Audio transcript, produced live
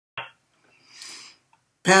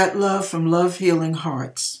Pat Love from Love Healing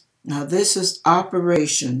Hearts. Now, this is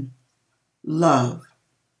Operation Love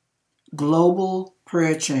Global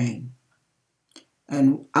Prayer Chain.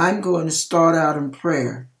 And I'm going to start out in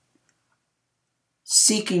prayer,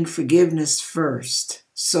 seeking forgiveness first,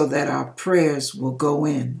 so that our prayers will go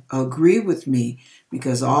in. Agree with me,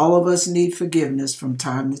 because all of us need forgiveness from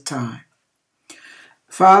time to time.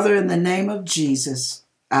 Father, in the name of Jesus,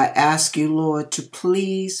 I ask you, Lord, to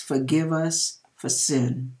please forgive us for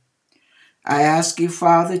sin. I ask you,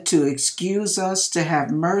 Father, to excuse us, to have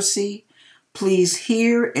mercy. Please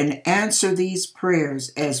hear and answer these prayers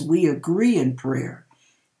as we agree in prayer.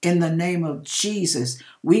 In the name of Jesus,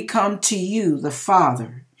 we come to you, the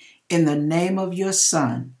Father, in the name of your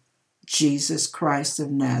Son, Jesus Christ of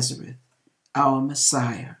Nazareth, our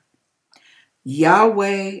Messiah.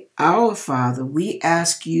 Yahweh, our Father, we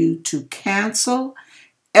ask you to cancel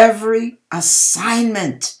every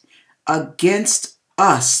assignment against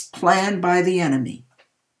us planned by the enemy.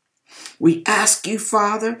 We ask you,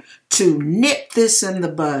 Father, to nip this in the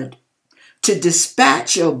bud, to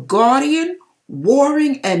dispatch your guardian,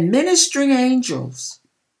 warring, and ministering angels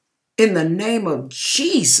in the name of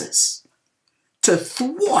Jesus to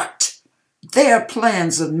thwart their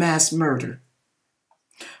plans of mass murder.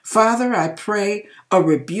 Father, I pray a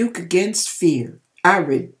rebuke against fear. I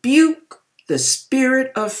rebuke the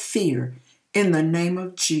spirit of fear in the name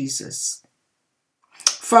of Jesus.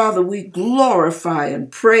 Father, we glorify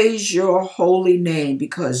and praise your holy name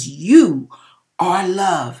because you are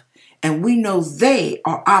love, and we know they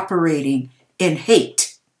are operating in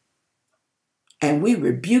hate. And we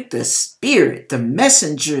rebuke the spirit, the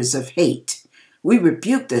messengers of hate. We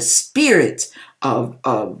rebuke the spirit of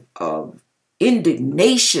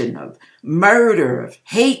indignation, of murder, of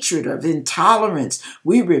hatred, of intolerance.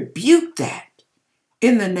 We rebuke that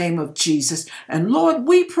in the name of Jesus. And Lord,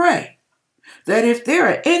 we pray that if there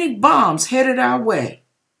are any bombs headed our way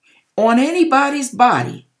on anybody's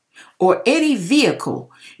body or any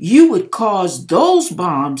vehicle, you would cause those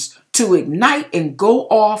bombs to ignite and go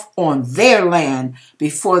off on their land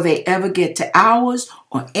before they ever get to ours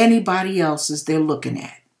or anybody else's they're looking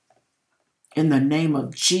at. In the name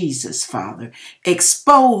of Jesus, Father,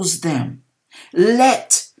 expose them.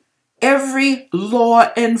 Let every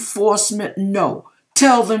law enforcement know.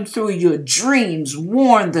 Tell them through your dreams,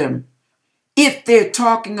 warn them. If they're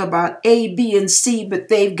talking about A, B, and C, but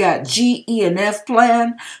they've got G, E, and F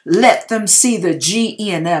plan, let them see the G, E,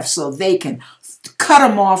 and F so they can cut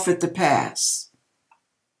them off at the pass.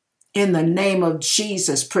 In the name of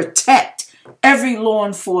Jesus, protect every law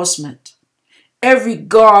enforcement, every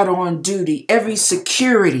guard on duty, every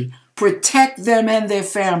security. Protect them and their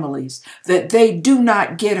families, that they do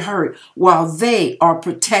not get hurt while they are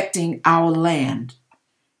protecting our land.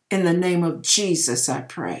 In the name of Jesus, I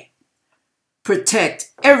pray.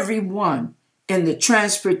 Protect everyone in the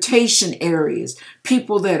transportation areas,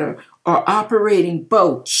 people that are operating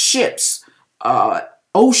boats, ships,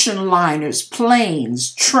 ocean liners,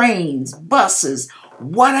 planes, trains, buses,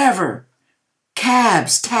 whatever,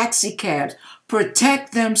 cabs, taxi cabs.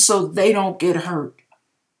 Protect them so they don't get hurt.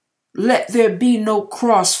 Let there be no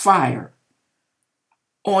crossfire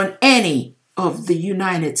on any of the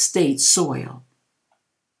United States soil.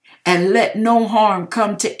 And let no harm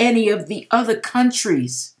come to any of the other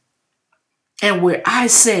countries. And where I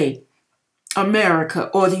say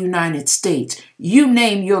America or the United States, you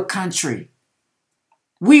name your country.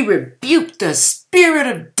 We rebuke the spirit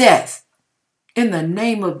of death in the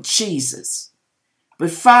name of Jesus.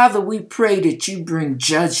 But Father, we pray that you bring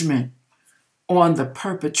judgment on the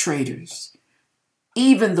perpetrators,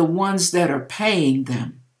 even the ones that are paying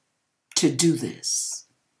them to do this,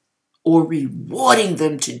 or rewarding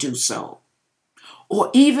them to do so, or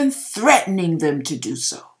even threatening them to do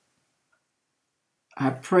so. I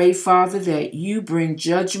pray, Father, that you bring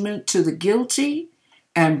judgment to the guilty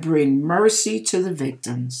and bring mercy to the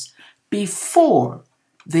victims before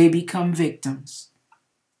they become victims.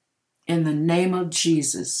 In the name of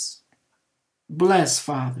Jesus, bless,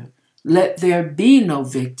 Father. Let there be no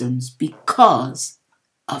victims because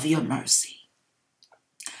of your mercy.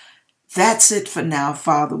 That's it for now,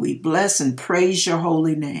 Father. We bless and praise your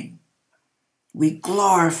holy name. We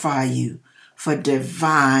glorify you for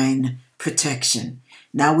divine protection.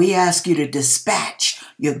 Now we ask you to dispatch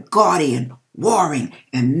your guardian, warring,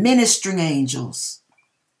 and ministering angels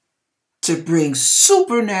to bring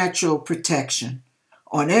supernatural protection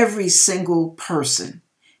on every single person,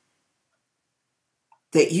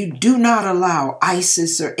 that you do not allow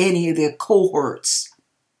ISIS or any of their cohorts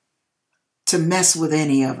to mess with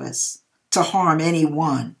any of us, to harm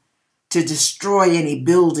anyone, to destroy any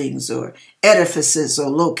buildings or edifices or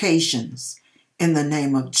locations. in the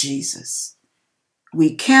name of Jesus.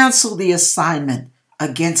 We cancel the assignment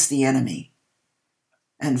against the enemy.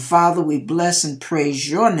 And Father, we bless and praise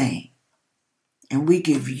your name. And we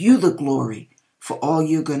give you the glory for all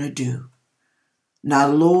you're going to do. Now,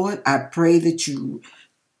 Lord, I pray that you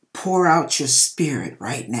pour out your spirit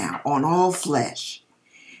right now on all flesh.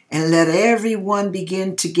 And let everyone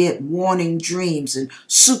begin to get warning dreams and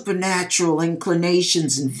supernatural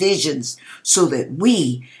inclinations and visions so that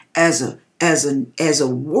we as a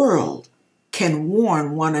world can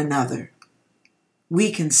warn one another.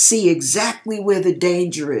 We can see exactly where the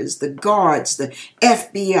danger is. The guards, the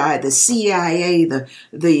FBI, the CIA,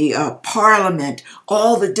 the parliament,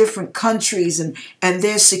 all the different countries and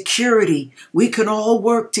their security. We can all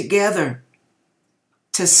work together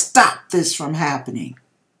to stop this from happening.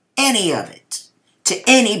 Any of it, to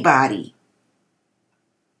anybody.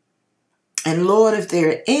 And Lord, if there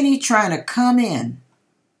are any trying to come in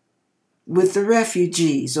with the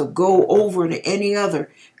refugees or go over to any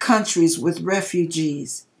other countries with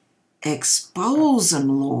refugees, expose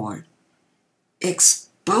them, Lord.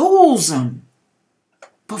 Expose them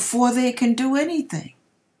before they can do anything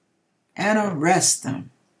and arrest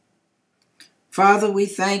them. Father, we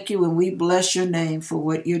thank you and we bless your name for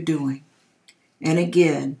what you're doing. And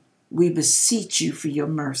again, we beseech you for your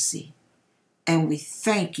mercy. And we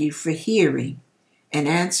thank you for hearing and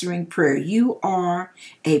answering prayer. You are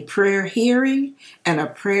a prayer hearing and a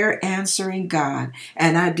prayer answering God.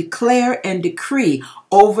 And I declare and decree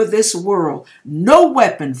over this world, no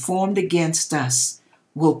weapon formed against us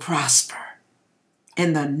will prosper.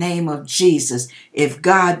 In the name of Jesus, if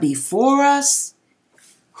God be for us,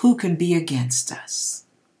 who can be against us?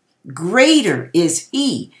 Greater is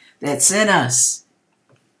he that's in us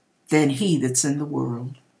than he that's in the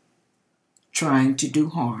world, trying to do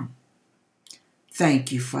harm.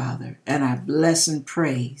 Thank you, Father, and I bless and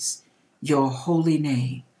praise your holy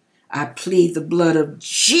name. I plead the blood of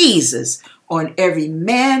Jesus on every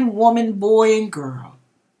man, woman, boy, and girl.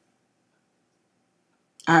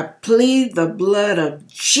 I plead the blood of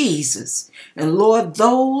Jesus. And Lord,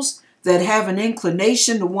 those that have an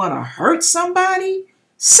inclination to want to hurt somebody,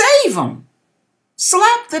 save them.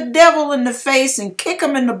 Slap the devil in the face and kick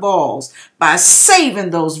him in the balls by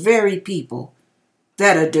saving those very people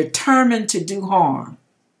that are determined to do harm.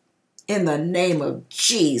 In the name of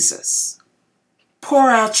Jesus,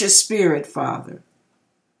 pour out your spirit, Father.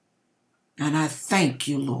 And I thank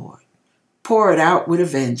you, Lord. Pour it out with a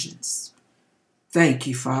vengeance. Thank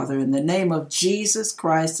you, Father. In the name of Jesus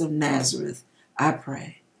Christ of Nazareth, I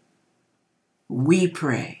pray. We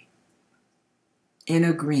pray in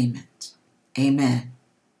agreement. Amen.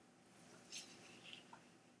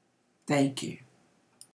 Thank you.